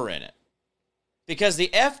silver in it. Because the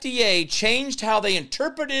FDA changed how they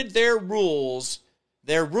interpreted their rules,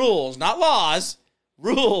 not laws,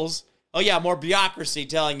 rules. Oh yeah, more bureaucracy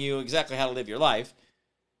telling you exactly how to live your life.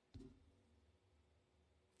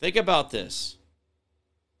 Think about this.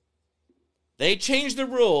 They changed the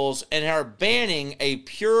rules and are banning a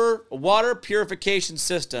pure water purification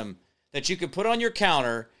system that you can put on your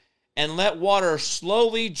counter and let water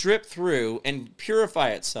slowly drip through and purify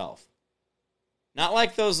itself. Not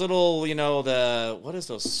like those little, what is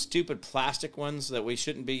those stupid plastic ones that we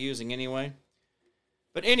shouldn't be using anyway?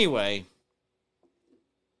 But anyway,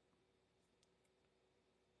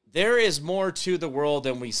 there is more to the world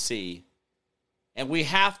than we see. And we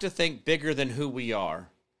have to think bigger than who we are.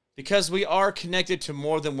 Because we are connected to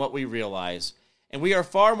more than what we realize. And we are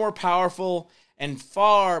far more powerful and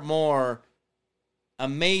far more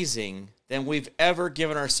amazing than we've ever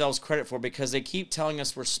given ourselves credit for, because they keep telling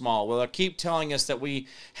us we're small. Well, they keep telling us that we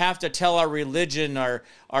have to tell our religion,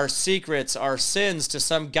 our secrets, our sins to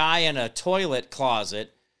some guy in a toilet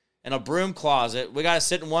closet, in a broom closet. We got to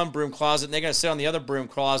sit in one broom closet, and they got to sit on the other broom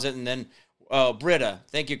closet, and then, Brita.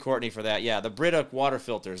 Thank you, Courtney, for that. Yeah, the Brita water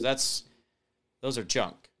filters. Those are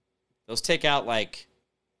junk. Those take out like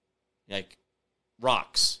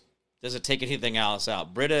rocks. Doesn't take anything else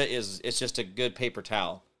out. Brita it's just a good paper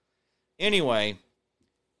towel. Anyway,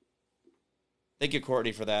 thank you,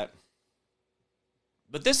 Courtney, for that.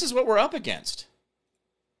 But this is what we're up against.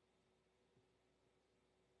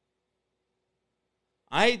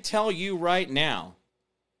 I tell you right now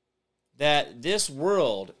that this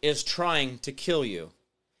world is trying to kill you.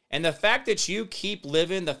 And the fact that you keep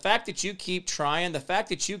living, the fact that you keep trying, the fact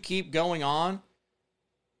that you keep going on,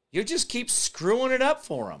 you just keep screwing it up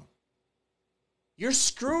for them. You're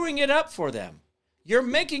screwing it up for them. You're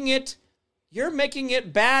making it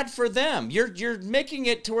bad for them. You're making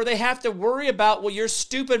it to where they have to worry about what your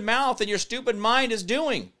stupid mouth and your stupid mind is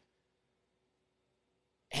doing.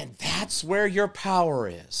 And that's where your power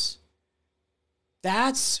is.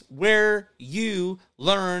 That's where you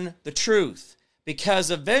learn the truth. Because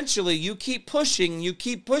eventually you keep pushing.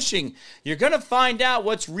 You're going to find out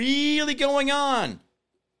what's really going on.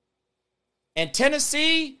 And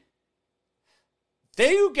Tennessee,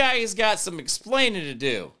 You guys got some explaining to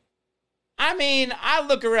do. I mean, I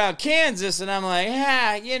look around Kansas and I'm like,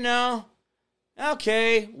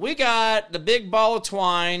 okay, we got the big ball of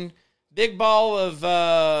twine, big ball of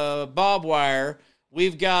barbed wire.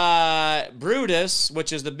 We've got Brutus,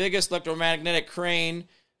 which is the biggest electromagnetic crane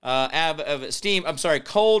of steam. I'm sorry,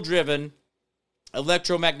 coal-driven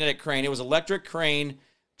electromagnetic crane. It was electric crane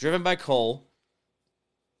driven by coal.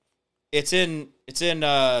 It's in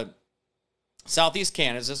Southeast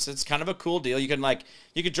Kansas. It's kind of a cool deal. You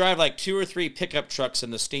could drive like 2 or 3 pickup trucks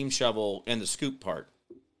in the steam shovel and the scoop part.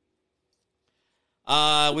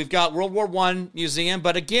 We've got World War I Museum,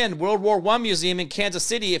 but again, World War I Museum in Kansas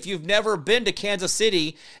City. If you've never been to Kansas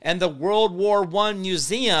City and the World War I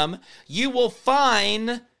Museum, you will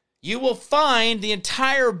find the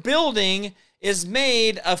entire building is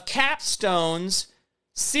made of capstones,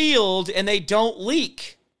 sealed, and they don't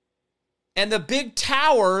leak. And the big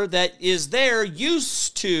tower that is there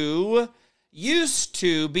used to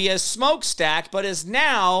be a smokestack, but is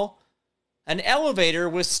now an elevator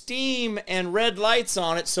with steam and red lights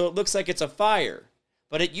on it, so it looks like it's a fire.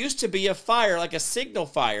 But it used to be a fire, like a signal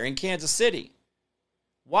fire in Kansas City.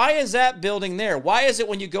 Why is that building there? Why is it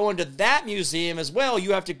when you go into that museum as well,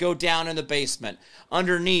 you have to go down in the basement,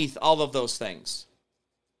 underneath all of those things?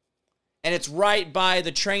 And it's right by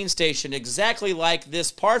the train station, exactly like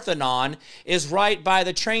this Parthenon is right by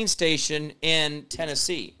the train station in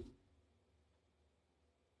Tennessee.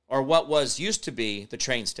 Or what used to be the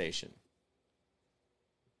train station.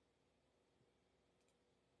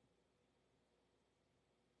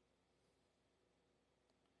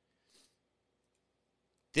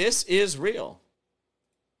 This is real.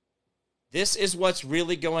 This is what's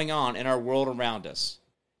really going on in our world around us.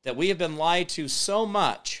 That we have been lied to so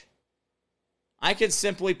much. I could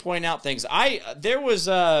simply point out things. Courtney,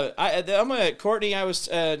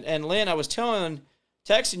 and Lynn, I was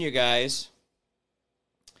texting you guys.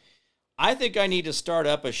 I think I need to start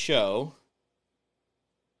up a show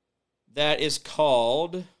that is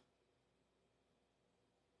called,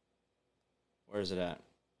 where is it at?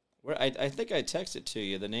 I think I texted to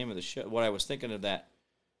you the name of the show, what I was thinking of that.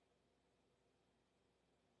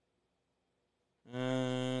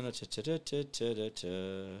 Where did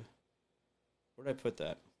I put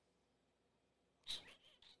that?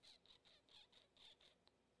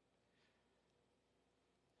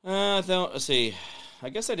 Let's see. I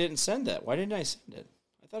guess I didn't send that. Why didn't I send it?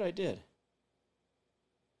 I thought I did.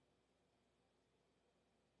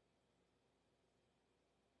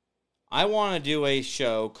 I want to do a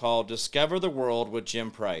show called Discover the World with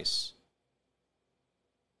Jim Price.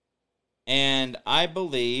 And I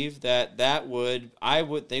believe they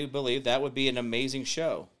believe that would be an amazing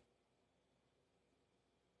show.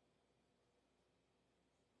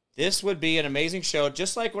 This would be an amazing show,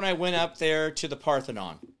 just like when I went up there to the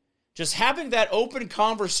Parthenon. Just having that open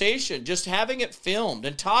conversation, just having it filmed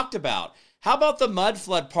and talked about. How about the mud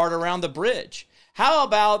flood part around the bridge? How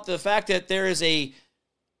about the fact that there is a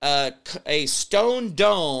stone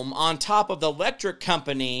dome on top of the electric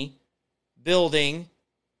company building,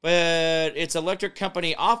 but it's electric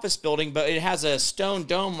company office building, but it has a stone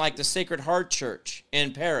dome like the Sacred Heart Church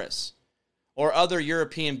in Paris or other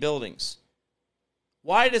European buildings?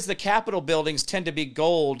 Why does the Capitol buildings tend to be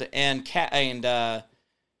gold and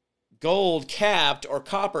gold capped or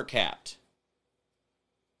copper capped?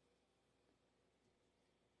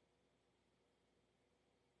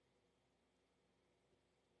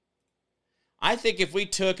 I think if we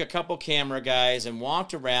took a couple camera guys and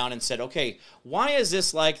walked around and said, okay, why is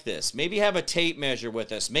this like this? Maybe have a tape measure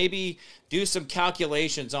with us. Maybe do some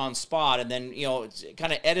calculations on spot and then,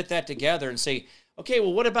 kind of edit that together and say, okay,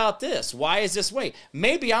 well, what about this? Why is this way?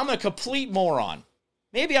 Maybe I'm a complete moron.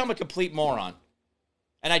 And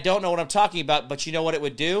I don't know what I'm talking about, but you know what it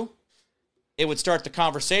would do? It would start the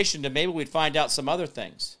conversation to maybe we'd find out some other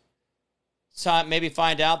things. So maybe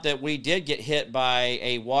find out that we did get hit by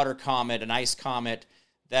a water comet, an ice comet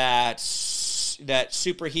that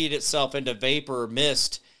superheated itself into vapor or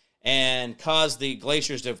mist and caused the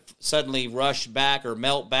glaciers to suddenly rush back or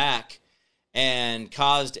melt back and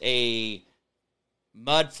caused a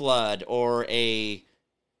mud flood or a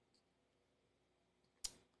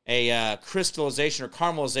crystallization or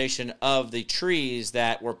caramelization of the trees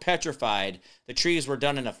that were petrified. The trees were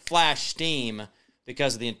done in a flash steam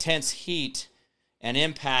because of the intense heat and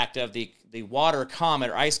impact of the water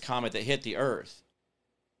comet or ice comet that hit the earth.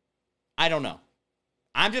 I don't know.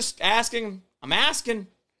 I'm just asking. I'm asking.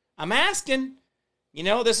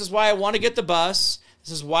 This is why I want to get the bus.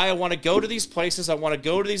 This is why I want to go to these places. I want to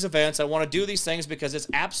go to these events. I want to do these things because it's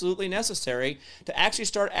absolutely necessary to actually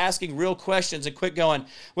start asking real questions and quit going,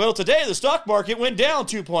 well, today the stock market went down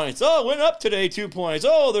 2 points. Oh, it went up today 2 points.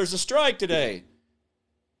 Oh, there's a strike today.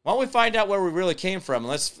 Why don't we find out where we really came from? And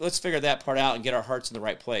let's figure that part out and get our hearts in the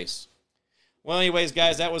right place. Well, anyways,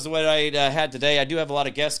 guys, that was what I had today. I do have a lot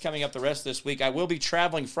of guests coming up the rest of this week. I will be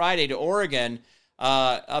traveling Friday to Oregon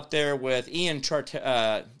up there with Ian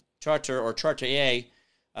Chartier.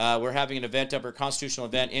 We're having an event up, a constitutional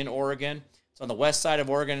event in Oregon. It's on the west side of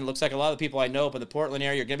Oregon. It looks like a lot of the people I know up in the Portland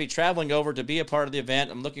area are going to be traveling over to be a part of the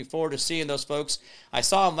event. I'm looking forward to seeing those folks. I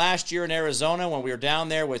saw them last year in Arizona when we were down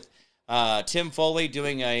there with Tim Foley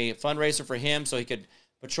doing a fundraiser for him so he could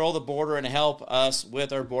patrol the border and help us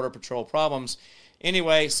with our border patrol problems.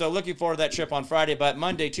 Anyway, so looking forward to that trip on Friday. But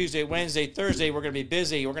Monday, Tuesday, Wednesday, Thursday, we're going to be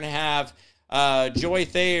busy. We're going to have Joy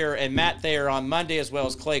Thayer and Matt Thayer on Monday, as well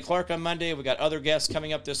as Clay Clark on Monday. We got other guests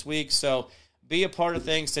coming up this week, so be a part of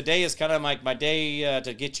things. Today is kind of like my day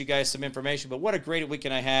to get you guys some information, but what a great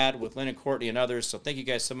weekend I had with Lynn and Courtney and others, so thank you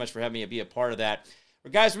guys so much for having me be a part of that.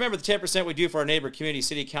 But guys, remember the 10% we do for our neighbor, community,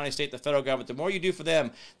 city, county, state, the federal government. The more you do for them,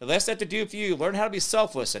 the less they have to do for you. Learn how to be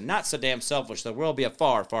selfless and not so damn selfish. The world will be a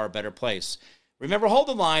far, far better place. Remember, hold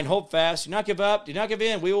the line, hold fast, do not give up, do not give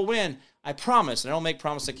in. We will win. I promise, and I don't make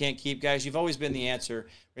promises I can't keep, guys. You've always been the answer.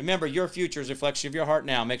 Remember, your future is a reflection of your heart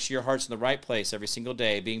now. Make sure your heart's in the right place every single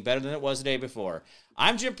day, being better than it was the day before.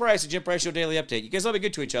 I'm Jim Price, the Jim Price Show Daily Update. You guys all be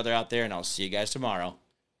good to each other out there, and I'll see you guys tomorrow.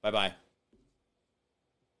 Bye-bye.